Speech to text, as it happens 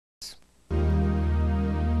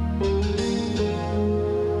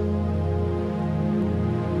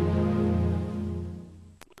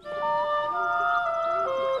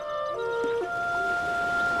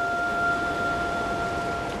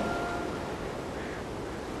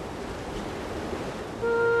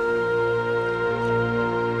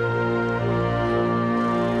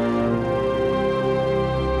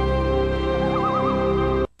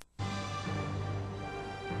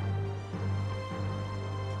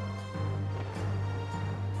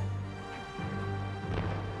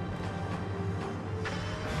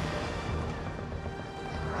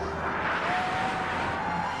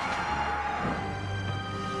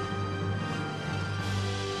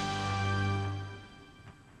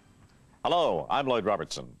Hello, I'm Lloyd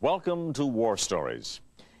Robertson. Welcome to War Stories.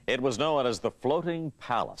 It was known as the Floating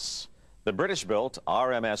Palace. The British-built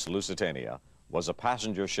RMS Lusitania was a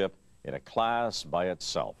passenger ship in a class by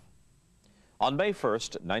itself. On May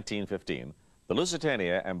 1st, 1915, the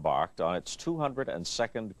Lusitania embarked on its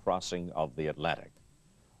 202nd crossing of the Atlantic.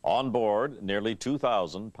 On board, nearly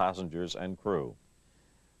 2,000 passengers and crew.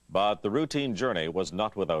 But the routine journey was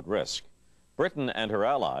not without risk. Britain and her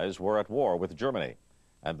allies were at war with Germany,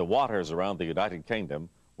 and the waters around the United Kingdom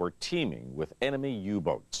were teeming with enemy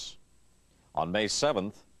U-boats. On May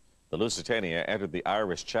 7th, the Lusitania entered the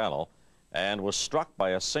Irish Channel and was struck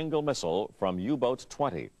by a single missile from U-boat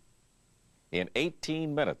 20. In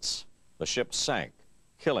 18 minutes, the ship sank,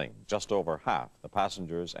 killing just over half the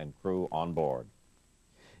passengers and crew on board.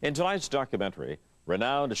 In tonight's documentary,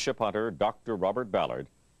 renowned ship hunter Dr. Robert Ballard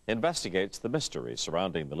investigates the mystery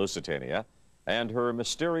surrounding the Lusitania and her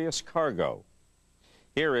mysterious cargo.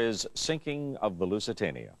 Here is Sinking of the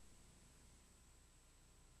Lusitania.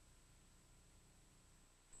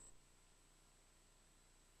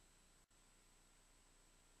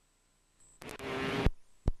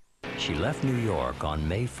 She left New York on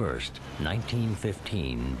May 1st,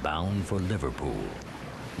 1915, bound for Liverpool,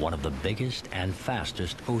 one of the biggest and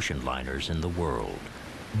fastest ocean liners in the world.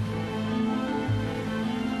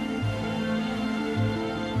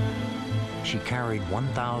 She carried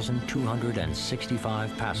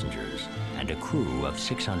 1,265 passengers and a crew of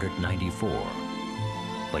 694.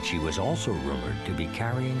 But she was also rumored to be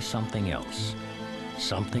carrying something else,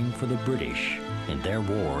 something for the British in their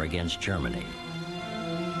war against Germany.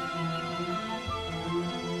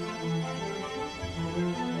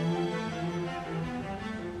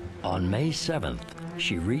 On May 7th,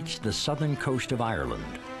 she reached the southern coast of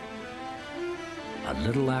Ireland. A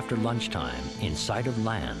little after lunchtime, in sight of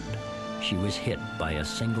land, she was hit by a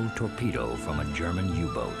single torpedo from a German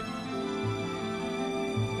U-boat.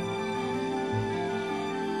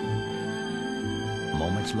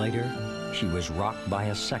 Moments later, she was rocked by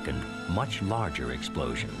a second, much larger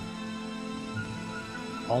explosion.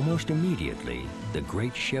 Almost immediately, the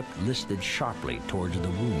great ship listed sharply towards the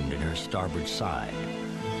wound in her starboard side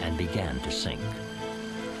and began to sink.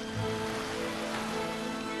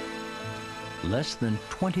 Less than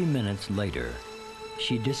 20 minutes later,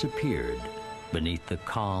 she disappeared beneath the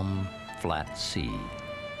calm, flat sea.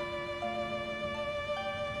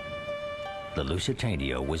 The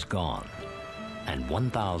Lusitania was gone, and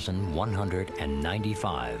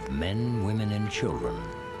 1,195 men, women, and children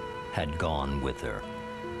had gone with her.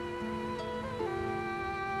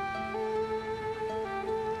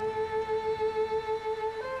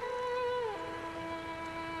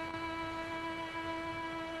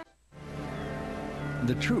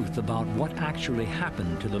 The truth about what actually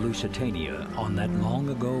happened to the Lusitania on that long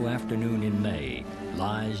ago afternoon in May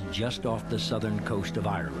lies just off the southern coast of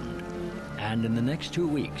Ireland. And in the next 2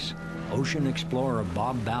 weeks, ocean explorer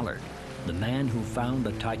Bob Ballard, the man who found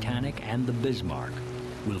the Titanic and the Bismarck,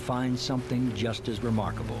 will find something just as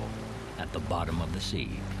remarkable at the bottom of the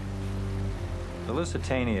sea. The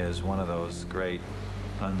Lusitania is one of those great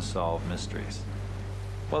unsolved mysteries.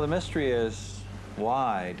 Well, the mystery is,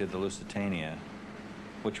 why did the Lusitania,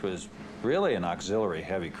 which was really an auxiliary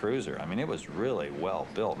heavy cruiser, I mean, it was really well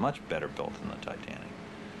built, much better built than the Titanic,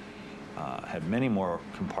 had many more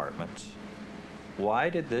compartments.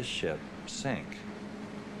 Why did this ship sink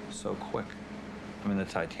so quick? I mean, the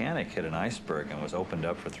Titanic hit an iceberg and was opened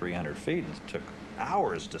up for 300 feet and took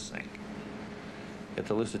hours to sink. Yet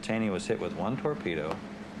the Lusitania was hit with one torpedo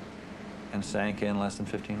and sank in less than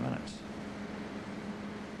 15 minutes.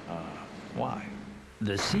 Why?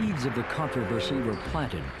 The seeds of the controversy were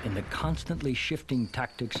planted in the constantly shifting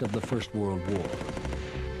tactics of the First World War.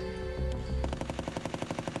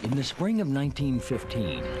 In the spring of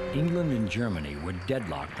 1915, England and Germany were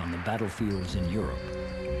deadlocked on the battlefields in Europe.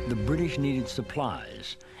 The British needed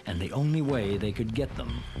supplies, and the only way they could get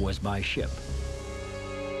them was by ship.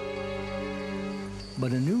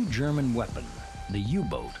 But a new German weapon, the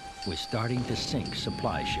U-boat, was starting to sink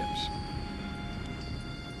supply ships.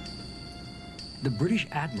 The British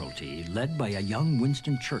Admiralty, led by a young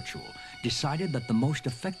Winston Churchill, decided that the most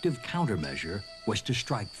effective countermeasure was to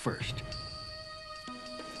strike first.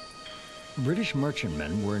 British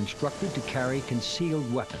merchantmen were instructed to carry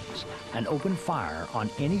concealed weapons and open fire on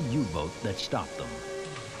any U-boat that stopped them.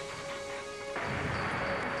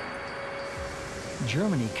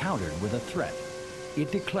 Germany countered with a threat.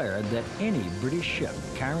 It declared that any British ship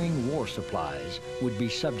carrying war supplies would be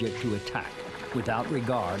subject to attack, without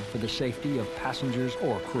regard for the safety of passengers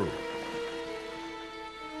or crew.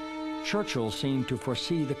 Churchill seemed to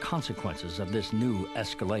foresee the consequences of this new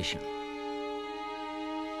escalation.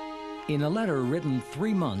 In a letter written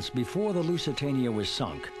 3 months before the Lusitania was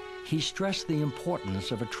sunk, he stressed the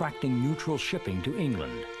importance of attracting neutral shipping to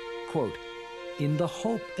England. Quote, "In the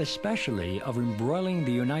hope especially of embroiling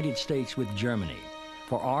the United States with Germany.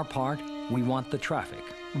 For our part, we want the traffic,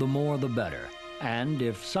 the more the better, and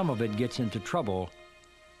if some of it gets into trouble,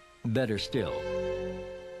 better still."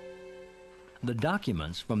 The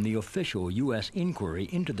documents from the official U.S. inquiry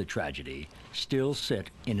into the tragedy still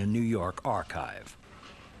sit in a New York archive.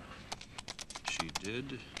 She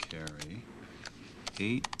did carry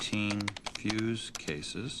 18 fuse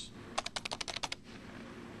cases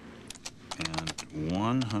and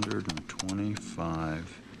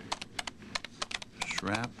 125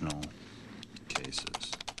 shrapnel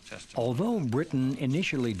cases. Although Britain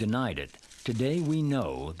initially denied it, today we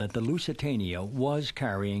know that the Lusitania was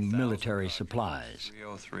carrying military supplies.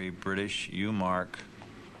 303 British U-Mark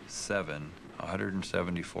 7,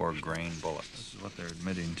 174 grain bullets. This is what they're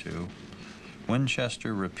admitting to.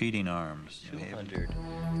 Winchester repeating arms. 200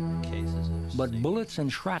 cases of But bullets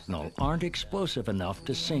and shrapnel aren't explosive enough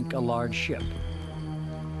to sink a large ship.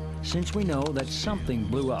 Since we know that something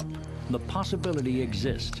blew up, the possibility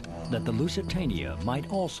exists that the Lusitania might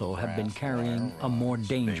also have been carrying a more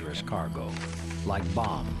dangerous cargo, like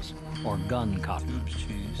bombs, or gun cotton,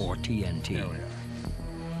 or TNT.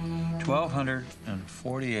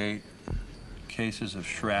 1,248 cases of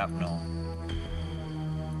shrapnel.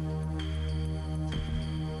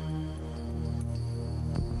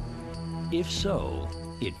 If so,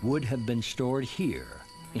 it would have been stored here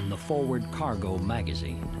in the forward cargo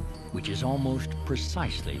magazine, which is almost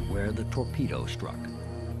precisely where the torpedo struck.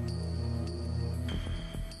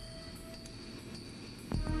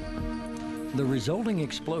 The resulting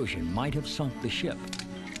explosion might have sunk the ship,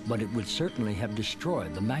 but it would certainly have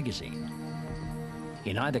destroyed the magazine.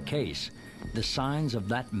 In either case, the signs of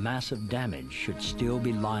that massive damage should still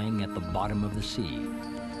be lying at the bottom of the sea,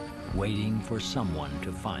 waiting for someone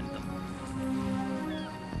to find them.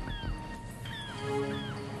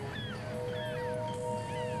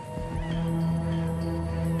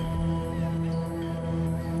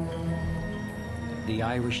 The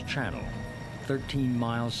Irish Channel, 13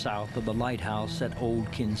 miles south of the lighthouse at Old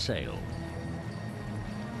Kinsale.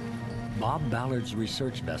 Bob Ballard's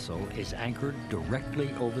research vessel is anchored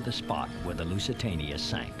directly over the spot where the Lusitania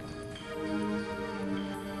sank.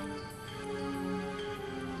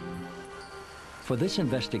 For this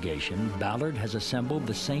investigation, Ballard has assembled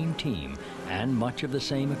the same team and much of the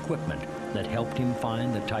same equipment that helped him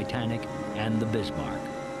find the Titanic and the Bismarck.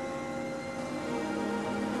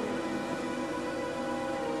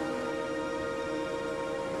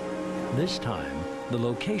 This time, the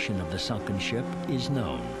location of the sunken ship is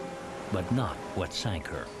known, but not what sank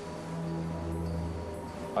her.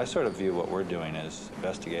 I sort of view what we're doing as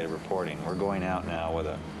investigative reporting. We're going out now with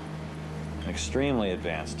an extremely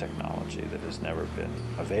advanced technology that has never been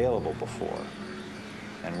available before.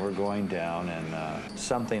 And we're going down and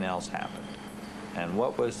something else happened. And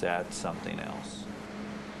what was that something else?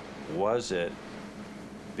 Was it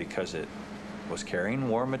because it was carrying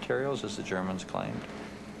war materials, as the Germans claimed,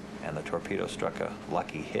 and the torpedo struck a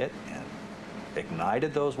lucky hit and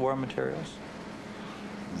ignited those war materials,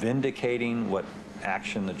 vindicating what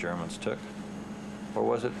action the Germans took? Or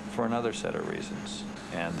was it for another set of reasons?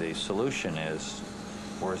 And the solution is,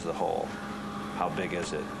 where's the hole? How big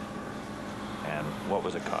is it? And what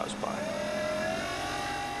was it caused by?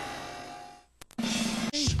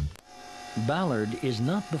 Ballard is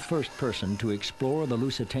not the first person to explore the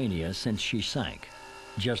Lusitania since she sank,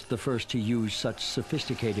 just the first to use such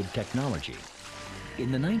sophisticated technology.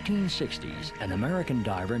 In the 1960s, an American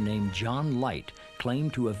diver named John Light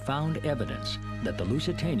claimed to have found evidence that the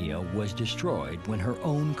Lusitania was destroyed when her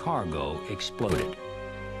own cargo exploded,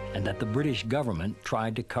 and that the British government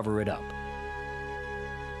tried to cover it up.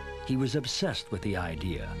 He was obsessed with the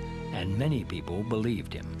idea, and many people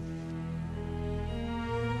believed him.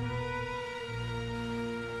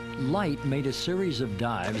 Light made a series of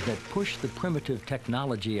dives that pushed the primitive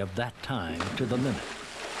technology of that time to the limit.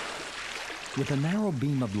 With a narrow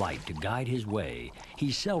beam of light to guide his way,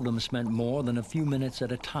 he seldom spent more than a few minutes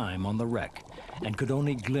at a time on the wreck and could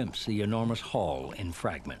only glimpse the enormous hull in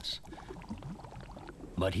fragments.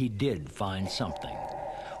 But he did find something,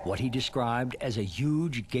 what he described as a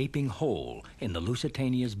huge gaping hole in the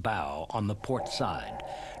Lusitania's bow on the port side,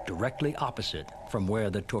 directly opposite from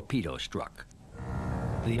where the torpedo struck.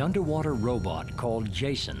 The underwater robot called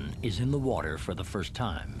Jason is in the water for the first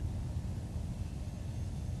time.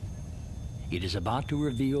 It is about to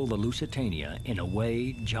reveal the Lusitania in a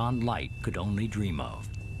way John Light could only dream of.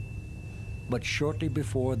 But shortly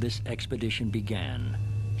before this expedition began,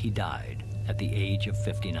 he died. at the age of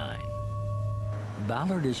 59.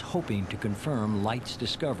 Ballard is hoping to confirm Light's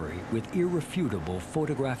discovery with irrefutable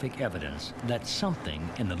photographic evidence that something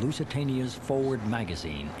in the Lusitania's forward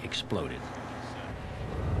magazine exploded.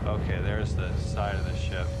 Okay, there's the side of the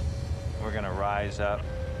ship. We're gonna rise up.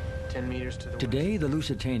 10 meters to the Today, the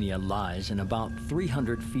Lusitania lies in about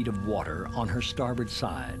 300 feet of water on her starboard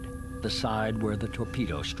side, the side where the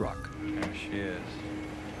torpedo struck. There she is.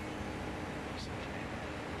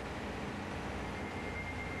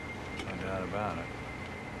 No doubt about it.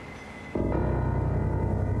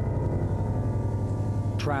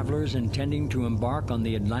 Travelers intending to embark on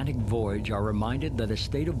the Atlantic voyage are reminded that a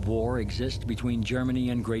state of war exists between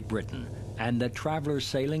Germany and Great Britain, and that travelers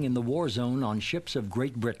sailing in the war zone on ships of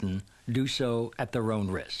Great Britain do so at their own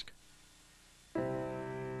risk.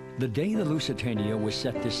 The day the Lusitania was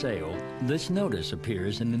set to sail, this notice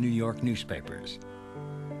appears in the New York newspapers.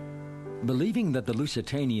 Believing that the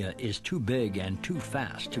Lusitania is too big and too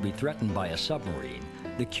fast to be threatened by a submarine,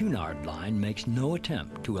 the Cunard Line makes no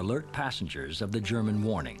attempt to alert passengers of the German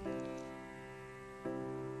warning.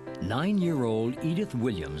 9-year-old Edith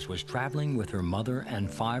Williams was traveling with her mother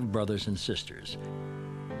and 5 brothers and sisters.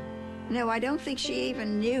 No, I don't think she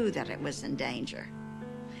even knew that it was in danger.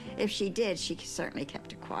 If she did, she certainly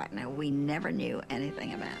kept it quiet. No, we never knew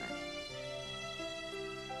anything about it.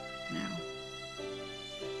 No.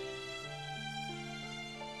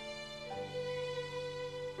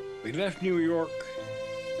 We left New York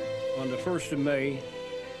on the 1st of May,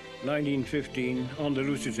 1915, on the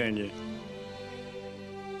Lusitania.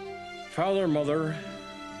 Father, mother,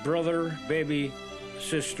 brother, baby,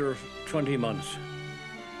 sister, 20 months,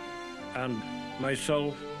 and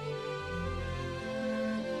myself.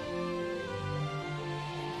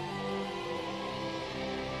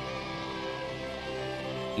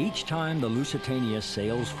 Each time the Lusitania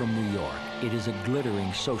sails from New York, it is a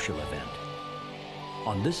glittering social event.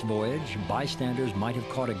 On this voyage, bystanders might have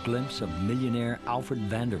caught a glimpse of millionaire Alfred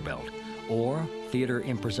Vanderbilt or theater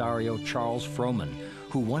impresario Charles Frohman,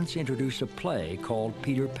 who once introduced a play called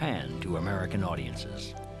Peter Pan to American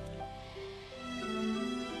audiences.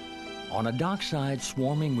 On a dockside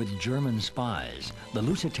swarming with German spies, the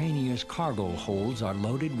Lusitania's cargo holds are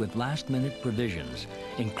loaded with last-minute provisions,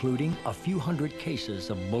 including a few hundred cases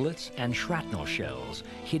of bullets and shrapnel shells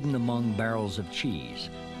hidden among barrels of cheese.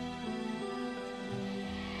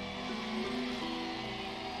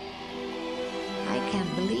 I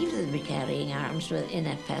can't believe they'd be carrying arms in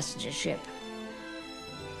a passenger ship,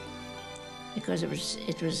 because it was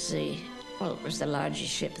the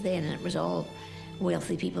largest ship then, and it was all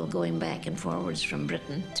wealthy people going back and forwards from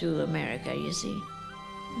Britain to America, you see.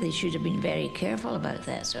 They should have been very careful about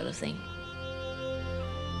that sort of thing.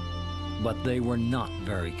 But they were not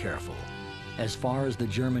very careful. As far as the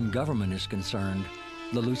German government is concerned,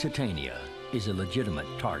 the Lusitania is a legitimate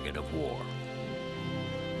target of war.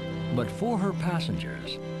 But for her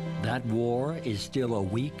passengers, that war is still a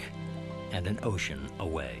week and an ocean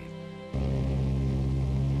away.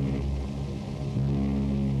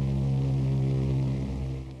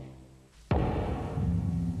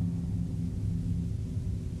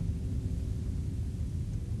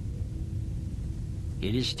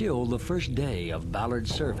 It is still the first day of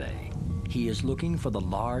Ballard's survey. He is looking for the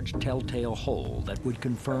large telltale hole that would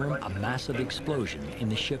confirm a massive explosion in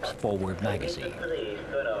the ship's forward magazine.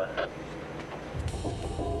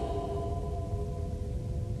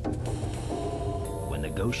 When the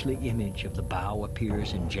ghostly image of the bow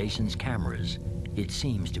appears in Jason's cameras, it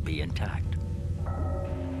seems to be intact.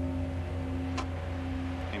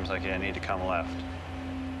 Seems like I need to come left.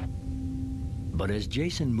 But as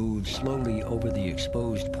Jason moves slowly over the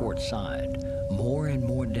exposed port side, more and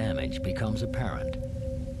more damage becomes apparent.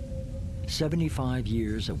 75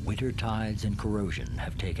 years of winter tides and corrosion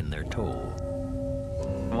have taken their toll.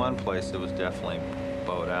 In one place it was definitely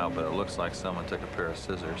bowed out, but it looks like someone took a pair of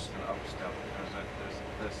scissors.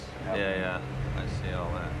 Yeah, I see all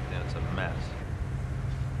that. Yeah, it's a mess.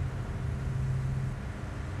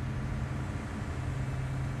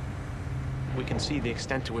 We can see the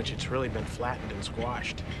extent to which it's really been flattened and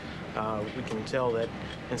squashed. We can tell that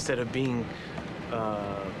instead of being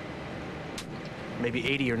maybe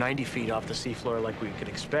 80 or 90 feet off the seafloor like we could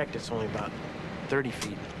expect, it's only about 30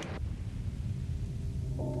 feet.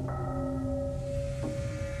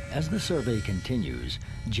 As the survey continues,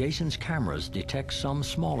 Jason's cameras detect some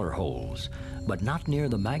smaller holes, but not near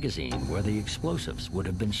the magazine where the explosives would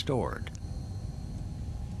have been stored.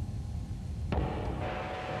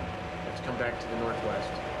 Let's come back to the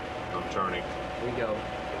northwest. I'm turning. We go.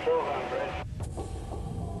 Control on bridge.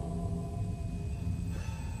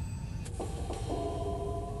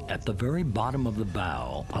 At the very bottom of the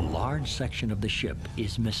bow, a large section of the ship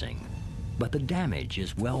is missing, but the damage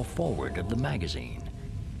is well forward of the magazine.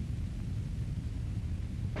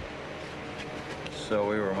 So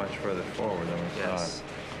we were much further forward than we thought.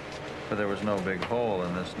 But there was no big hole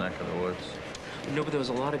in this neck of the woods. No, but there was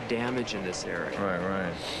a lot of damage in this area.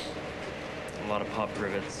 Right. A lot of popped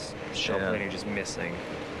rivets, shell plating just missing.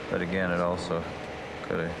 But again, it also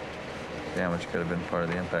damage could have been part of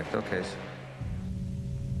the impact. Okay.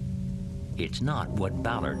 It's not what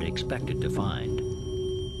Ballard expected to find.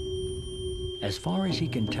 As far as he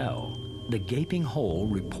can tell, the gaping hole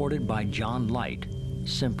reported by John Light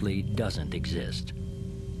simply doesn't exist.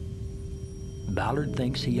 Ballard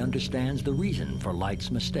thinks he understands the reason for Light's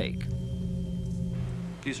mistake.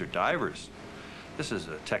 These are divers. This is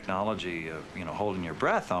a technology of, holding your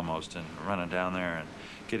breath almost and running down there and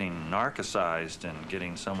getting narcosized and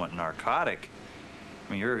getting somewhat narcotic.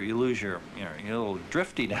 I mean, you lose you're a little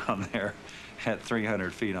drifty down there at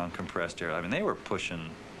 300 feet on compressed air. I mean, they were pushing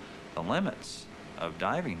the limits of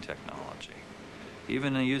diving technology.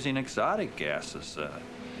 Even using exotic gases.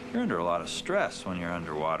 You're under a lot of stress when you're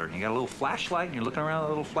underwater. And you got a little flashlight and you're looking around with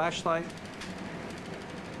a little flashlight.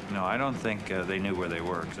 No, I don't think they knew where they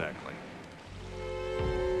were exactly.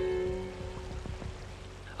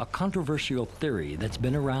 A controversial theory that's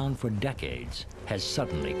been around for decades has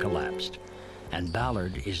suddenly collapsed, and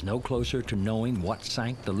Ballard is no closer to knowing what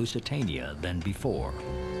sank the Lusitania than before.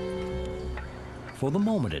 For the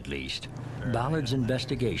moment at least, Ballard's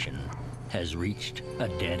investigation has reached a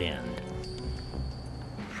dead end.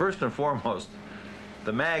 First and foremost,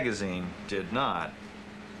 the magazine did not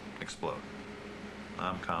explode.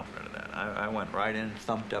 I'm confident of that. I went right in,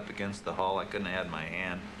 thumped up against the hull. I couldn't have had my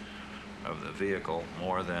hand of the vehicle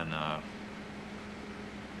more than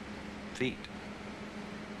feet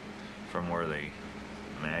from where the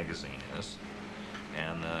magazine is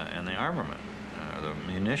and the armament, the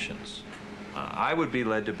munitions. I would be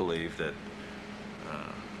led to believe that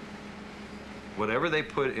whatever they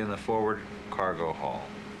put in the forward cargo hull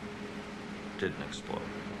didn't explode.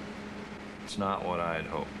 It's not what I had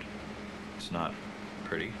hoped. It's not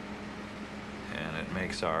pretty, and it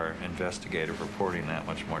makes our investigative reporting that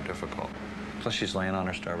much more difficult. Plus, she's laying on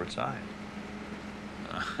her starboard side.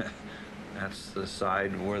 That's the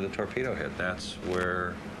side where the torpedo hit. That's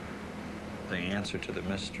where the answer to the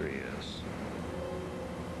mystery is.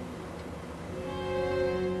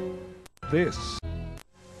 This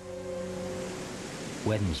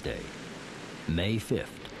Wednesday, May 5th,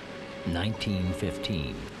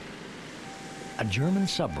 1915. A German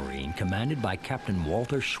submarine commanded by Captain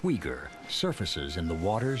Walter Schwieger surfaces in the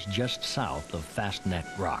waters just south of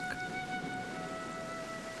Fastnet Rock.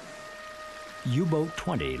 U-Boat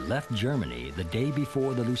 20 left Germany the day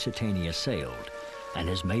before the Lusitania sailed and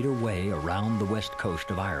has made her way around the west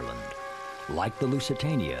coast of Ireland. Like the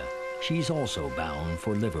Lusitania, she's also bound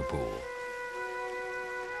for Liverpool.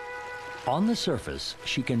 On the surface,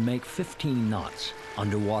 she can make 15 knots,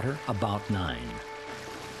 underwater about 9.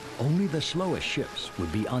 Only the slowest ships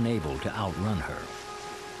would be unable to outrun her.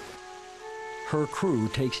 Her crew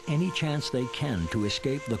takes any chance they can to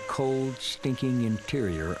escape the cold, stinking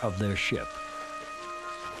interior of their ship.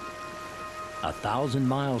 1,000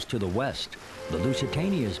 miles to the west, the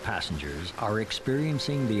Lusitania's passengers are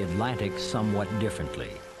experiencing the Atlantic somewhat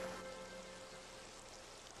differently.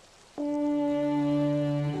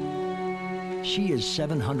 She is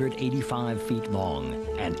 785 feet long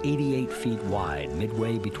and 88 feet wide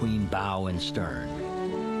midway between bow and stern.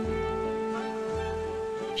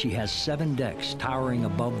 She has 7 decks towering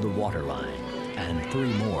above the waterline and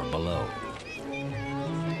 3 more below.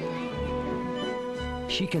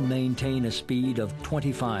 She can maintain a speed of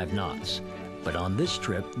 25 knots, but on this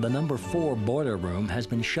trip, the number 4 boiler room has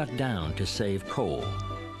been shut down to save coal.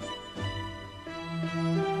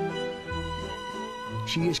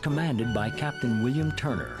 She is commanded by Captain William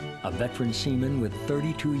Turner, a veteran seaman with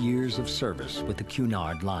 32 years of service with the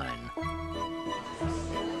Cunard Line.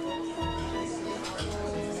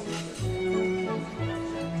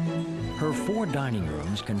 Her 4 dining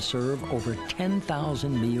rooms can serve over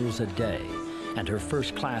 10,000 meals a day, and her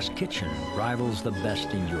first-class kitchen rivals the best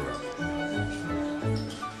in Europe.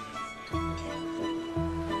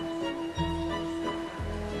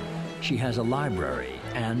 She has a library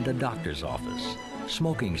and a doctor's office,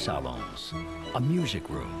 smoking salons, a music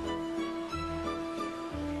room.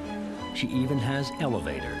 She even has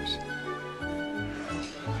elevators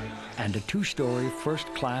and a 2-story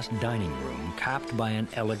first-class dining room capped by an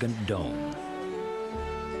elegant dome.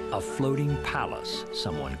 A floating palace,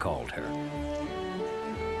 someone called her.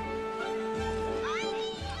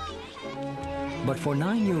 But for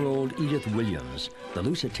 9-year-old Edith Williams, the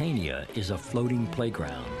Lusitania is a floating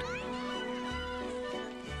playground.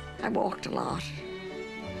 I walked a lot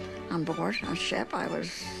on board a ship. I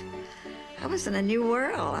was in a new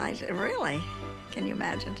world. Really, can you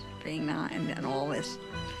imagine being 9 and all this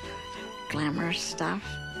glamorous stuff?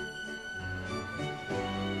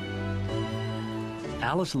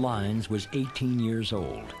 Alice Lines was 18 years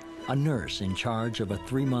old, a nurse in charge of a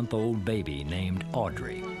 3-month-old baby named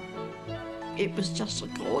Audrey. It was just a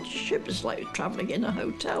gorgeous ship. It's like traveling in a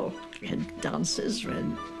hotel. We had dances, we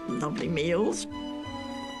had lovely meals.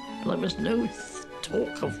 There was no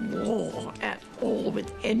talk of war at all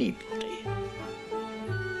with anybody.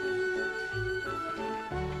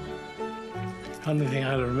 Only thing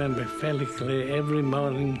I remember fairly clear, every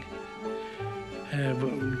morning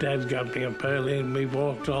Dad got me up early and we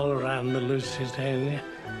walked all around the Lusitania.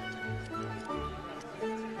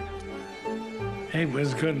 It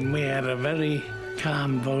was good and we had a very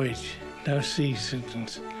calm voyage, no sea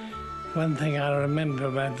sickness. One thing I remember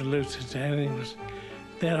about the Lusitania was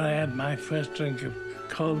there I had my first drink of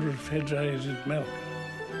cold refrigerated milk.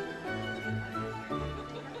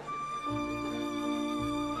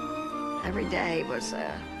 Every day was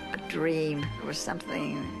a dream. It was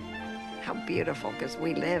something, how beautiful, because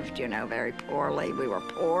we lived, you know, very poorly. We were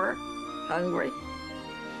poor, hungry.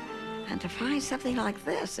 And to find something like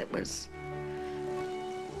this, it was,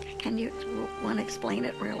 can you want to explain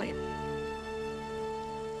it really?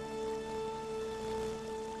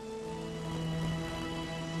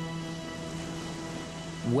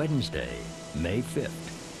 Wednesday, May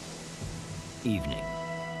 5th, evening.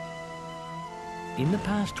 In the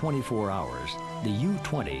past 24 hours, the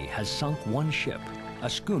U-20 has sunk one ship, a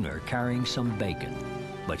schooner carrying some bacon,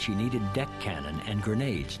 but she needed deck cannon and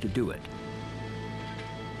grenades to do it.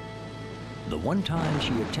 The one time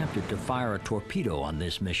she attempted to fire a torpedo on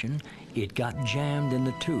this mission, it got jammed in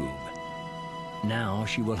the tube. Now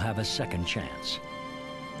she will have a second chance.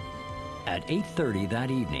 At 8:30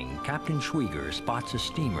 that evening, Captain Schwieger spots a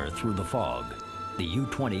steamer through the fog. The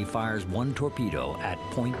U-20 fires one torpedo at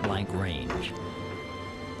point-blank range.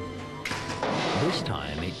 This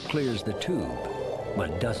time it clears the tube,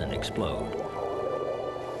 but doesn't explode.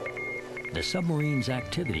 The submarine's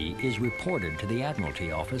activity is reported to the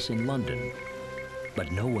Admiralty office in London,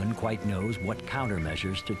 but no one quite knows what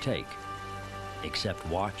countermeasures to take, except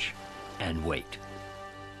watch and wait.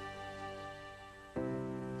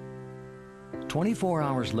 24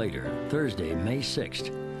 hours later, Thursday, May 6th,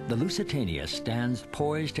 the Lusitania stands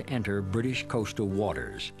poised to enter British coastal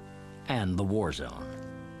waters and the war zone.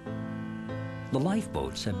 The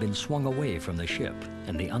lifeboats have been swung away from the ship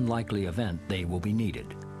in the unlikely event they will be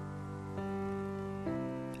needed.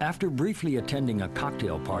 After briefly attending a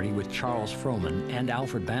cocktail party with Charles Frohman and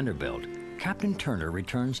Alfred Vanderbilt, Captain Turner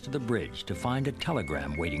returns to the bridge to find a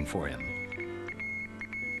telegram waiting for him.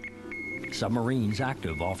 Submarines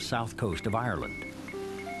active off south coast of Ireland.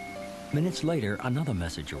 Minutes later, another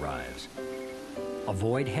message arrives.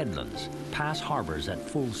 Avoid headlands, pass harbors at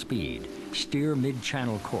full speed, steer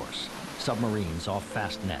mid-channel course, submarines off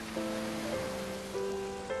fast net.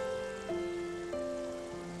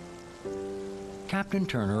 Captain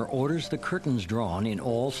Turner orders the curtains drawn in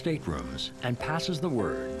all staterooms and passes the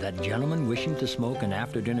word that gentlemen wishing to smoke an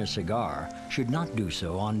after-dinner cigar should not do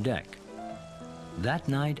so on deck. That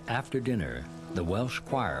night after dinner, the Welsh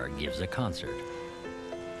choir gives a concert.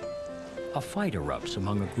 A fight erupts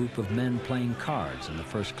among a group of men playing cards in the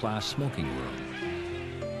first-class smoking room.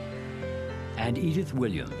 And Edith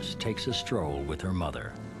Williams takes a stroll with her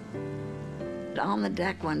mother. On the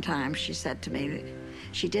deck one time, she said to me,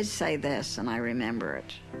 she did say this, and I remember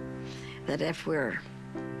it, that if we're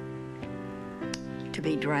to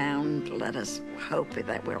be drowned, let us hope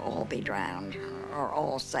that we'll all be drowned or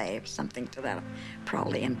all saved, something to that,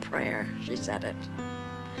 probably in prayer, she said it.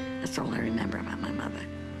 That's all I remember about my mother.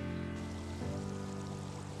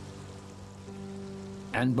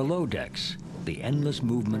 And below decks, the endless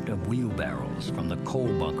movement of wheelbarrows from the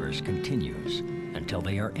coal bunkers continues until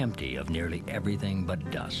they are empty of nearly everything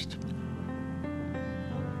but dust.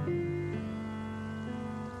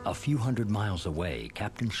 A few hundred miles away,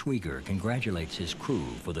 Captain Schwieger congratulates his crew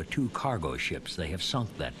for the 2 cargo ships they have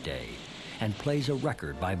sunk that day and plays a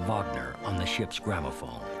record by Wagner on the ship's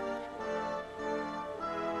gramophone.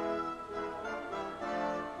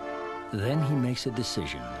 Then he makes a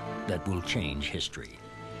decision that will change history.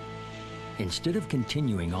 Instead of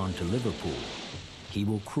continuing on to Liverpool, he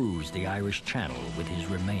will cruise the Irish Channel with his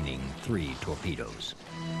remaining 3 torpedoes.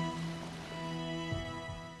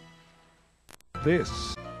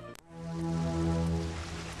 This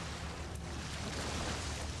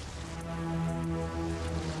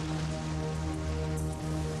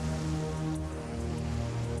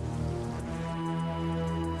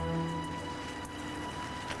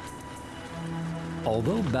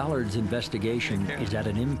Although Ballard's investigation is at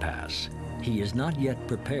an impasse, he is not yet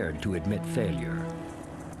prepared to admit failure.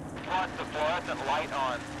 Want the fluorescent light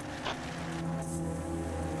on.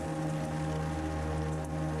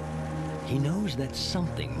 He knows that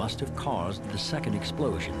something must have caused the second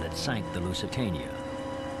explosion that sank the Lusitania.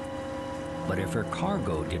 But if her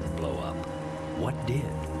cargo didn't blow up, what did?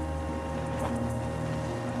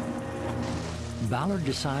 Ballard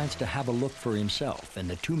decides to have a look for himself in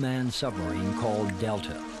the two-man submarine called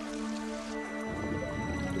Delta.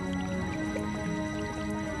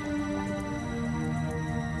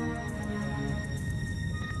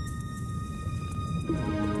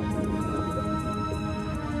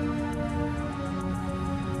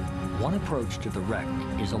 One approach to the wreck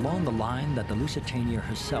is along the line that the Lusitania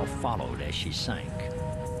herself followed as she sank.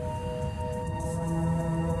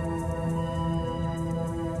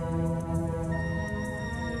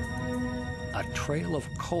 A trail of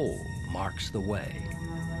coal marks the way.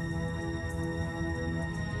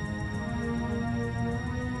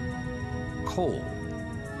 Coal.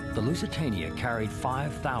 The Lusitania carried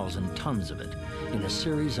 5,000 tons of it in a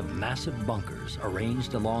series of massive bunkers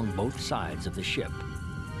arranged along both sides of the ship.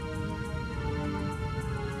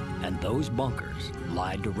 And those bunkers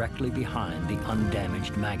lie directly behind the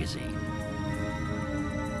undamaged magazine.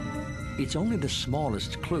 It's only the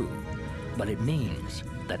smallest clue, but it means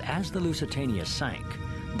that as the Lusitania sank,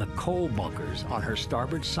 the coal bunkers on her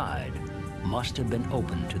starboard side must have been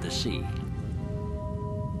open to the sea.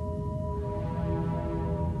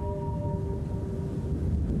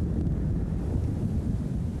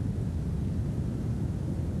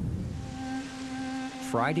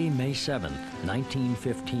 Friday, May 7th,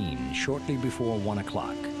 1915, shortly before 1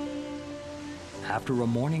 o'clock. After a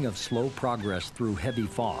morning of slow progress through heavy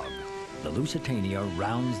fog, the Lusitania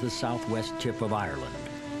rounds the southwest tip of Ireland.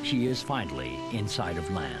 She is finally in sight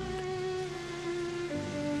of land.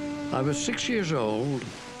 I was 6 years old,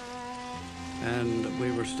 and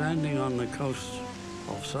we were standing on the coast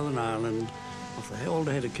of Southern Ireland, off the old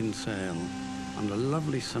head of Kinsale, on a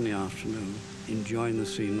lovely sunny afternoon, enjoying the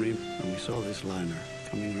scenery, and we saw this liner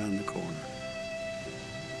coming around the corner.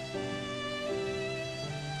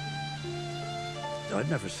 I'd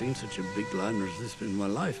never seen such a big liner as this in my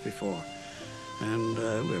life before. And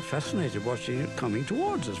we were fascinated watching it coming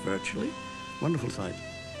towards us virtually. Wonderful sight.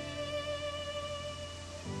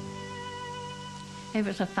 It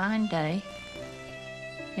was a fine day.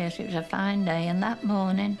 Yes, it was a fine day. And that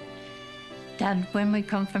morning, Dad, when we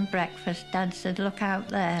come from breakfast, Dad said, look out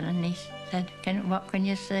there. And he said, what can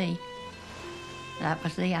you see? That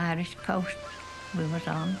was the Irish coast we was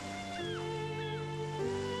on.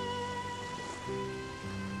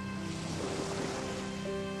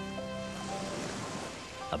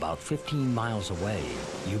 About 15 miles away,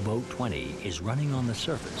 U-boat 20 is running on the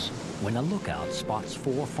surface when a lookout spots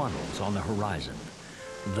 4 funnels on the horizon.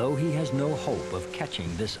 Though he has no hope of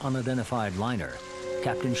catching this unidentified liner,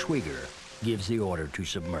 Captain Schwieger gives the order to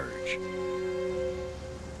submerge.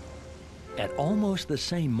 At almost the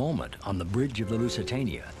same moment on the bridge of the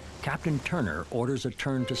Lusitania, Captain Turner orders a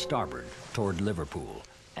turn to starboard toward Liverpool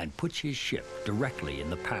and puts his ship directly in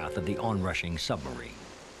the path of the onrushing submarine.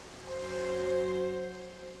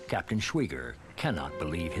 Captain Schwieger cannot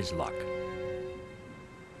believe his luck.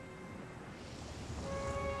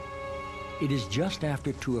 It is just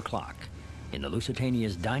after 2 o'clock. In the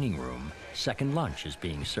Lusitania's dining room, second lunch is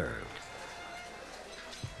being served.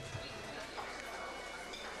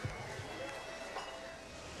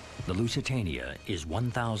 The Lusitania is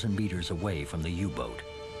 1,000 meters away from the U-boat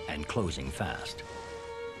and closing fast.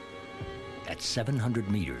 At 700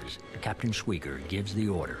 meters, Captain Schwieger gives the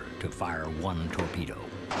order to fire 1 torpedo.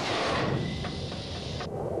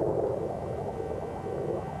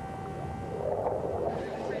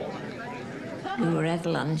 We were at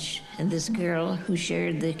lunch, and this girl who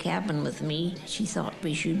shared the cabin with me, she thought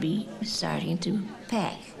we should be starting to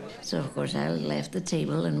pack. So, of course, I left the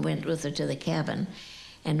table and went with her to the cabin,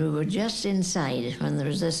 and we were just inside when there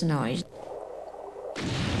was this noise.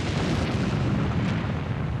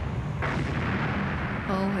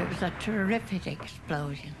 Oh, it was a terrific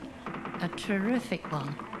explosion, a terrific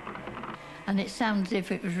one. And it sounded as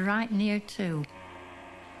if it was right near too.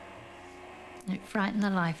 It frightened the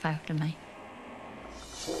life out of me.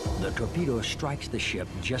 The torpedo strikes the ship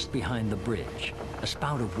just behind the bridge. A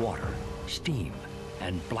spout of water, steam,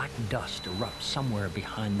 and black dust erupts somewhere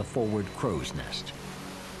behind the forward crow's nest.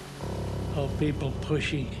 Oh, people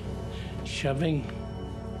pushing, shoving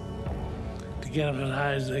to get up as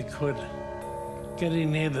high as they could,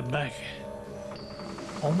 getting near the back.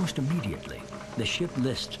 Almost immediately, the ship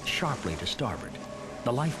lists sharply to starboard.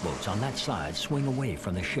 The lifeboats on that side swing away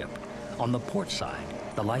from the ship. On the port side,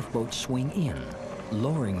 the lifeboats swing in.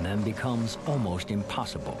 Lowering them becomes almost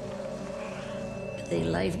impossible. The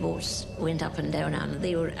lifeboats went up and down, and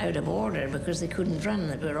they were out of order because they couldn't run.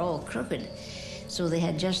 They were all crooked. So they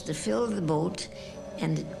had just to fill the boat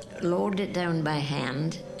and lowered it down by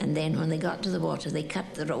hand, and then when they got to the water, they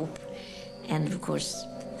cut the rope. And of course,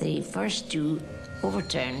 the first two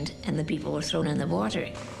overturned, and the people were thrown in the water.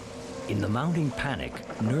 In the mounting panic,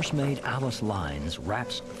 nursemaid Alice Lines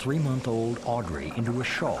wraps 3-month-old Audrey into a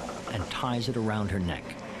shawl and ties it around her neck.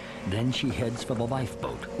 Then she heads for the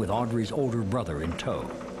lifeboat with Audrey's older brother in tow.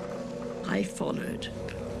 I followed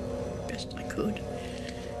best I could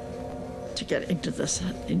to get into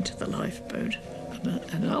the lifeboat.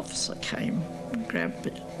 And an officer came and grabbed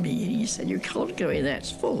me and he said, "You can't go in there,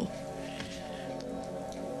 it's full."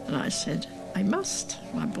 And I said, "I must.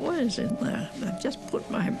 My boy is in there. I've just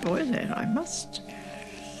put my boy there. I must."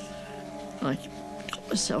 I got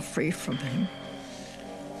myself free from him,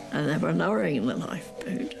 and they were lowering the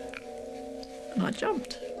lifeboat, and I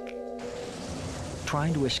jumped.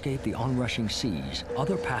 Trying to escape the onrushing seas,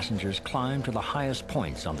 other passengers climbed to the highest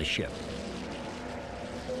points on the ship.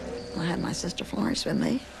 I had my sister Florence with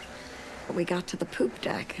me. We got to the poop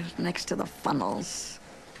deck next to the funnels.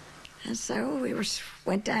 And so we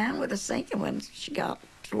went down with a sink, and when she got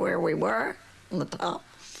to where we were, on the top,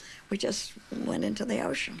 we just went into the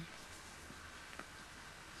ocean.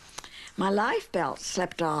 My life belt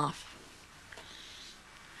slipped off.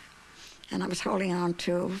 And I was holding on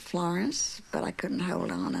to Florence, but I couldn't hold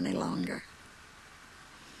on any longer.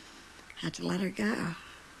 I had to let her go.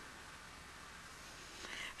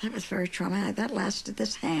 That was very traumatic. That lasted,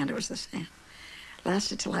 it was this hand.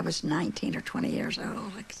 Lasted till I was 19 or 20 years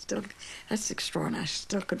old. That's extraordinary. I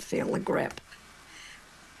still could feel the grip.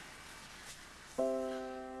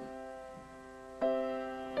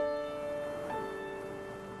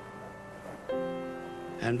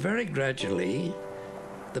 And very gradually,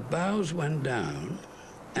 the bows went down,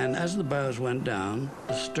 and as the bows went down,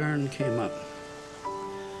 the stern came up,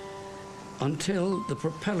 until the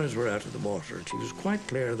propellers were out of the water. She was quite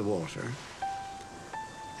clear of the water.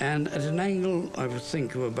 And at an angle, I would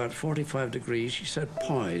think, of about 45 degrees, she sat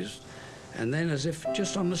poised. And then, as if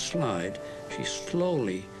just on the slide, she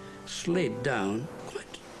slowly slid down,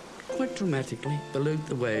 quite dramatically, below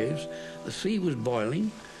the waves. The sea was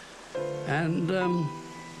boiling, and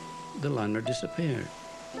the liner disappeared.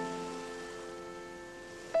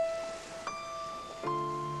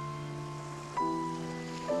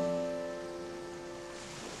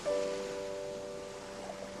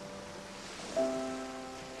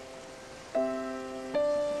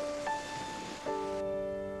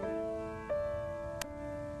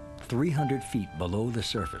 "300 feet below the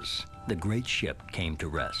surface, the great ship came to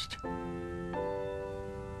rest.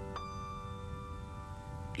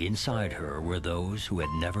 Inside her were those who had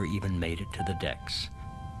never even made it to the decks.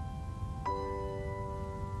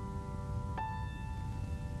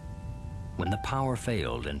 When the power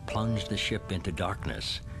failed and plunged the ship into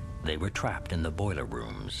darkness, they were trapped in the boiler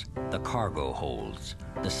rooms, the cargo holds,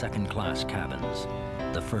 the second-class cabins,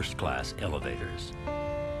 the first-class elevators.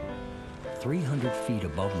 300 feet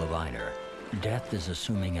above the liner, death is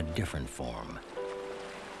assuming a different form.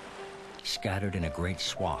 Scattered in a great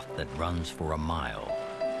swath that runs for a mile,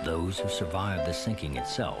 those who survived the sinking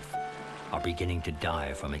itself are beginning to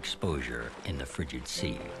die from exposure in the frigid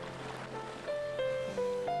sea.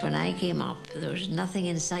 When I came up, there was nothing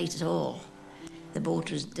in sight at all. The boat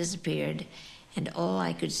was disappeared, and all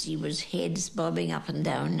I could see was heads bobbing up and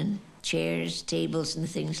down, and chairs, tables, and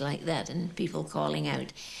things like that, and people calling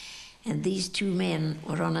out. And these two men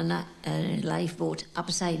were on a lifeboat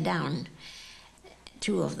upside down,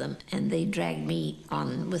 two of them, and they dragged me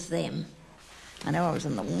on with them. I know I was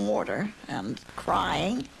in the water and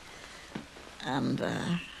crying and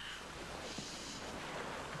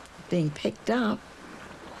being picked up.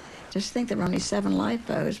 Just think there were only 7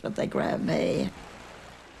 lifeboats, but they grabbed me.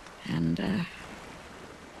 And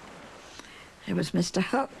it was Mr.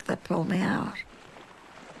 Hook that pulled me out.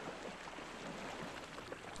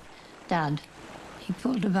 Dad, he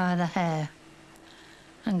pulled her by the hair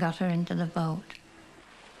and got her into the boat.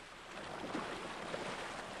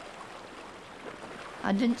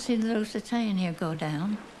 I didn't see the Lusitania go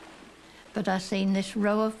down, but I seen this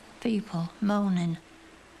row of people moaning,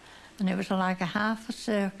 and it was like a half a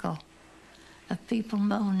circle of people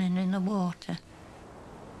moaning in the water.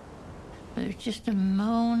 But it was just a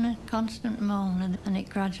moan, a constant moan, and it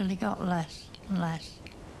gradually got less and less.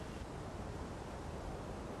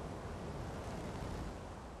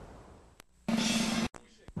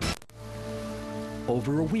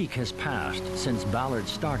 Over a week has passed since Ballard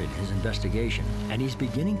started his investigation, and he's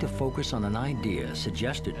beginning to focus on an idea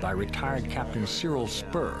suggested by retired Captain Cyril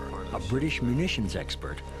Spur, a British munitions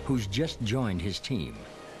expert who's just joined his team.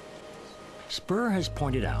 Spur has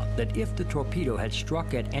pointed out that if the torpedo had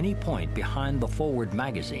struck at any point behind the forward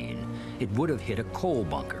magazine, it would have hit a coal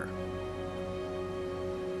bunker.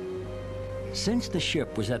 Since the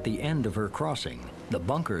ship was at the end of her crossing, the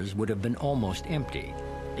bunkers would have been almost empty,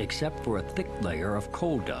 except for a thick layer of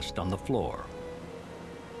coal dust on the floor.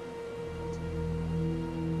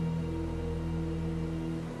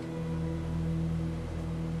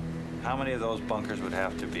 How many of those bunkers would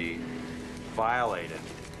have to be violated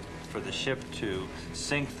for the ship to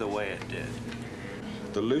sink the way it did?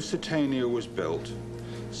 The Lusitania was built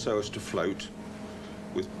so as to float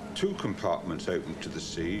with 2 compartments open to the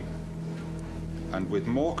sea, and with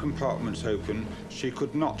more compartments open, she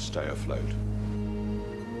could not stay afloat.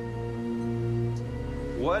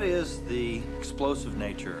 What is the explosive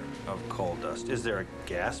nature of coal dust? Is there a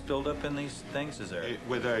gas buildup in these things? Is there?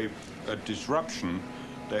 With a disruption,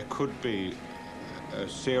 there could be a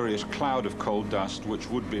serious cloud of coal dust, which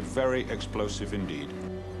would be very explosive indeed.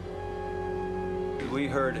 We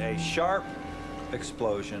heard a sharp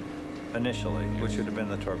explosion initially, which would have been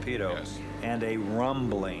the torpedo, and a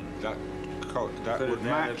rumbling. That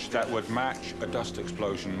would match a dust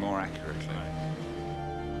explosion more accurately.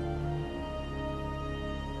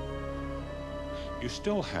 You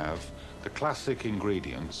still have the classic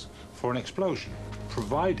ingredients for an explosion,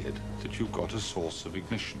 provided that you've got a source of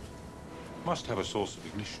ignition. Must have a source of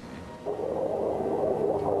ignition.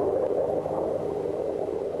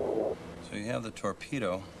 So you have the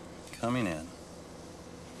torpedo coming in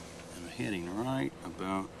and hitting right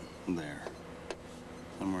about there,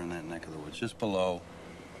 somewhere in that neck of the woods, just below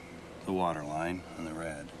the water line in the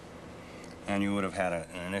red. And you would have had an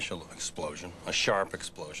initial explosion, a sharp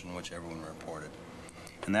explosion, which everyone reported.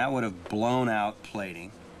 And that would have blown out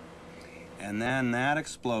plating. And then that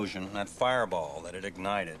explosion, that fireball that it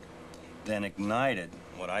ignited, then ignited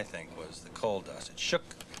what I think was the coal dust. It shook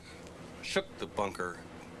the bunker,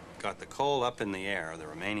 got the coal up in the air, the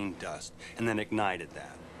remaining dust, and then ignited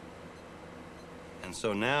that. And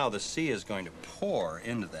so now the sea is going to pour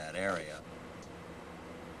into that area.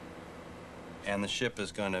 And the ship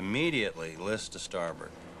is going to immediately list to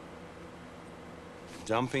starboard,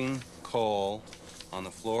 dumping coal on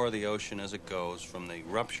the floor of the ocean as it goes from the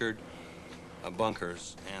ruptured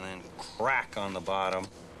bunkers, and then crack on the bottom,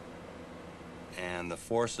 and the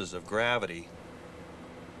forces of gravity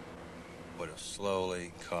would have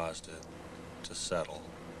slowly caused it to settle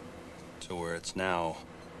to where it's now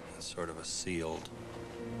sort of a sealed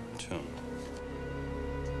tomb.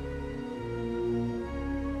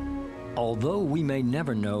 Although we may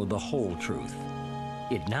never know the whole truth,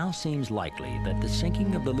 it now seems likely that the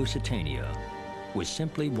sinking of the Lusitania was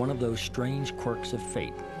simply one of those strange quirks of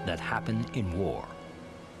fate that happen in war.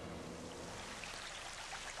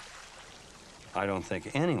 I don't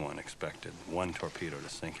think anyone expected one torpedo to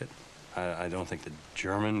sink it. I don't think the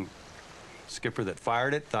German skipper that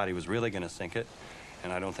fired it thought he was really going to sink it.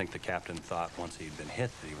 And I don't think the captain thought once he'd been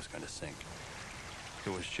hit that he was going to sink. It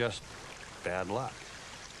was just bad luck.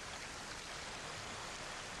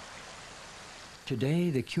 Today,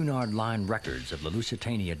 the Cunard Line records of the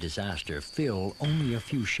Lusitania disaster fill only a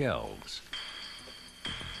few shelves.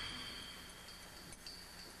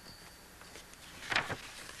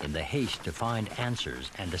 In the haste to find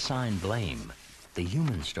answers and assign blame, the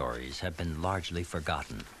human stories have been largely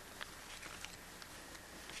forgotten.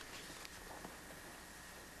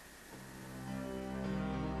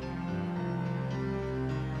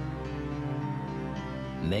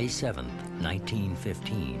 May 7th,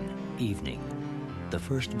 1915, evening. The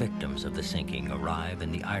first victims of the sinking arrive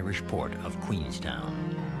in the Irish port of Queenstown.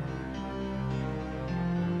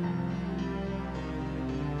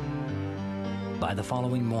 By the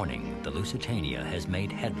following morning, the Lusitania has made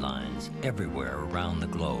headlines everywhere around the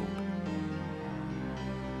globe.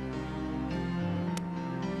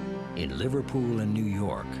 In Liverpool and New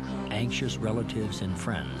York, anxious relatives and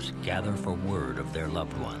friends gather for word of their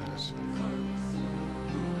loved ones.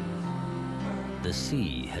 The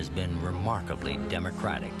sea has been remarkably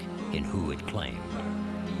democratic in who it claimed.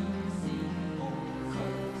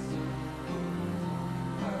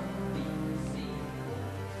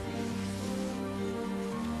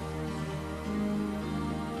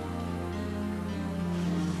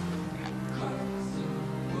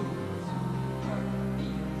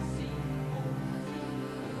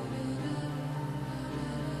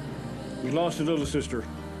 We lost a little sister,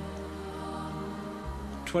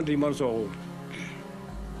 20 months old.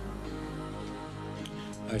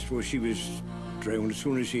 I suppose she was drowned as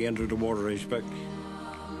soon as she entered the water, I expect.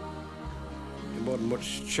 There wasn't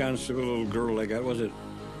much chance of a little girl like that, was it?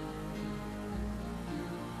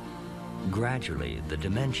 Gradually, the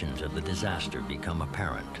dimensions of the disaster become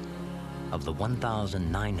apparent. Of the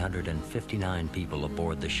 1,959 people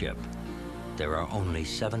aboard the ship, there are only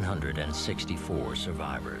 764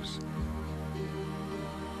 survivors.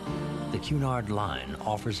 The Cunard Line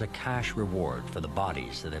offers a cash reward for the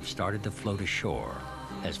bodies that have started to float ashore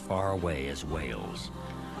as far away as Wales.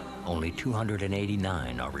 Only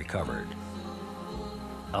 289 are recovered.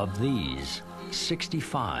 Of these,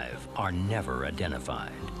 65 are never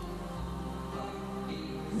identified.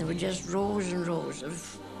 There were just rows and rows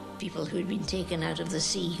of people who had been taken out of the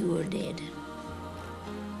sea who were dead.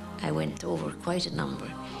 I went over quite a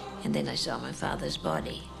number, and then I saw my father's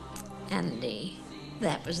body. And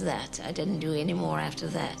that was that. I didn't do any more after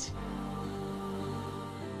that.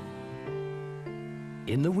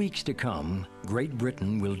 In the weeks to come, Great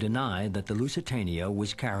Britain will deny that the Lusitania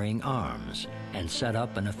was carrying arms and set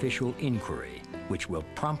up an official inquiry, which will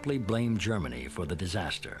promptly blame Germany for the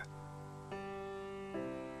disaster.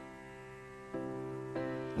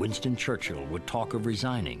 Winston Churchill would talk of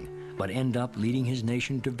resigning, but end up leading his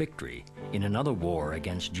nation to victory in another war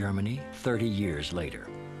against Germany 30 years later.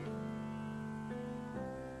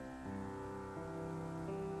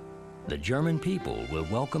 The German people will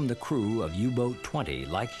welcome the crew of U-Boat 20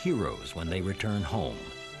 like heroes when they return home.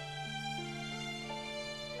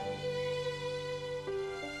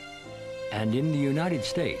 And in the United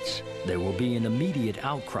States, there will be an immediate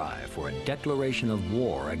outcry for a declaration of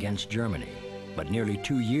war against Germany. But nearly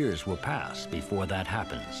 2 years will pass before that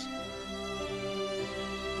happens.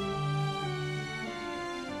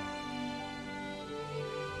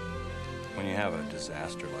 When you have a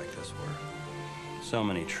disaster like this where so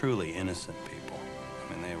many truly innocent people,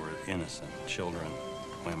 I mean, they were innocent, children,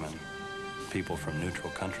 women, people from neutral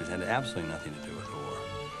countries, had absolutely nothing to do with the war,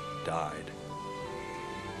 died.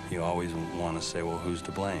 You always want to say, well, who's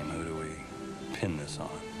to blame? Who do we pin this on?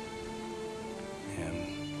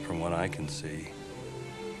 And from what I can see,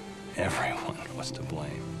 everyone was to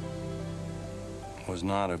blame. It was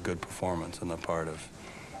not a good performance on the part of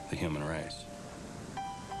the human race.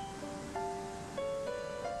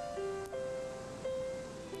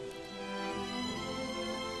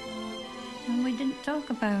 And we didn't talk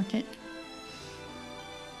about it.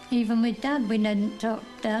 Even with Dad, we didn't talk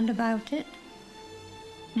to Dad about it.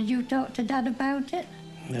 Did you talk to Dad about it?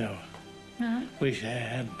 No. No? Wish I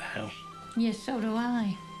had now. Yes, so do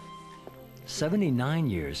I. 79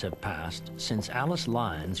 years have passed since Alice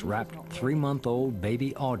Lyons wrapped 3-month-old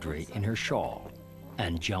baby Audrey in her shawl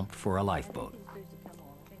and jumped for a lifeboat.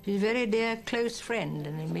 She's a very dear, close friend,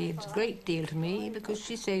 and it means a great deal to me because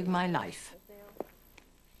she saved my life.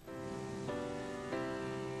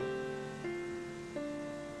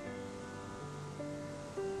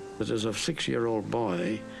 But as a 6-year-old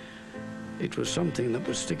boy, it was something that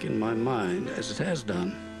would stick in my mind, as it has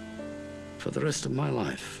done, for the rest of my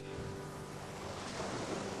life.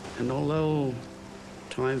 And although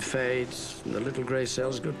time fades and the little grey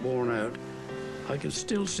cells get worn out, I can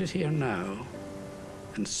still sit here now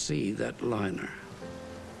and see that liner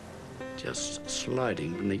just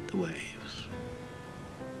sliding beneath the waves.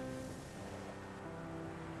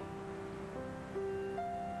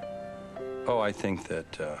 Oh, I think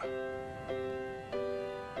that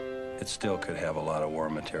it still could have a lot of war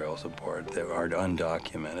materials aboard that are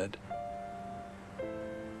undocumented.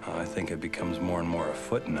 I think it becomes more and more a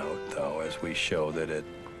footnote, though, as we show that it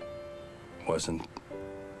wasn't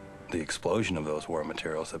the explosion of those war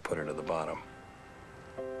materials that put her to the bottom.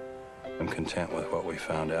 I'm content with what we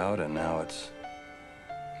found out, and now it's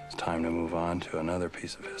time to move on to another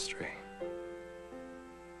piece of history.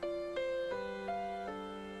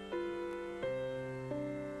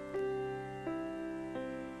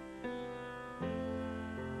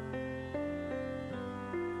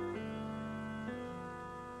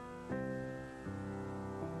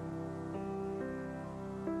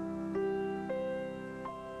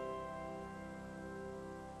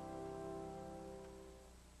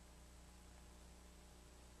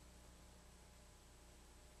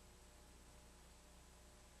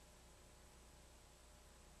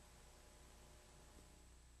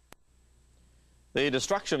 The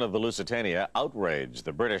destruction of the Lusitania outraged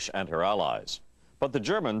the British and her allies, but the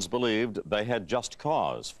Germans believed they had just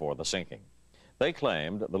cause for the sinking. They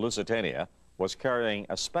claimed the Lusitania was carrying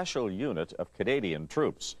a special unit of Canadian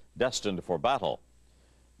troops destined for battle.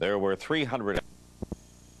 There were 300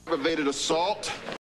 aggravated assault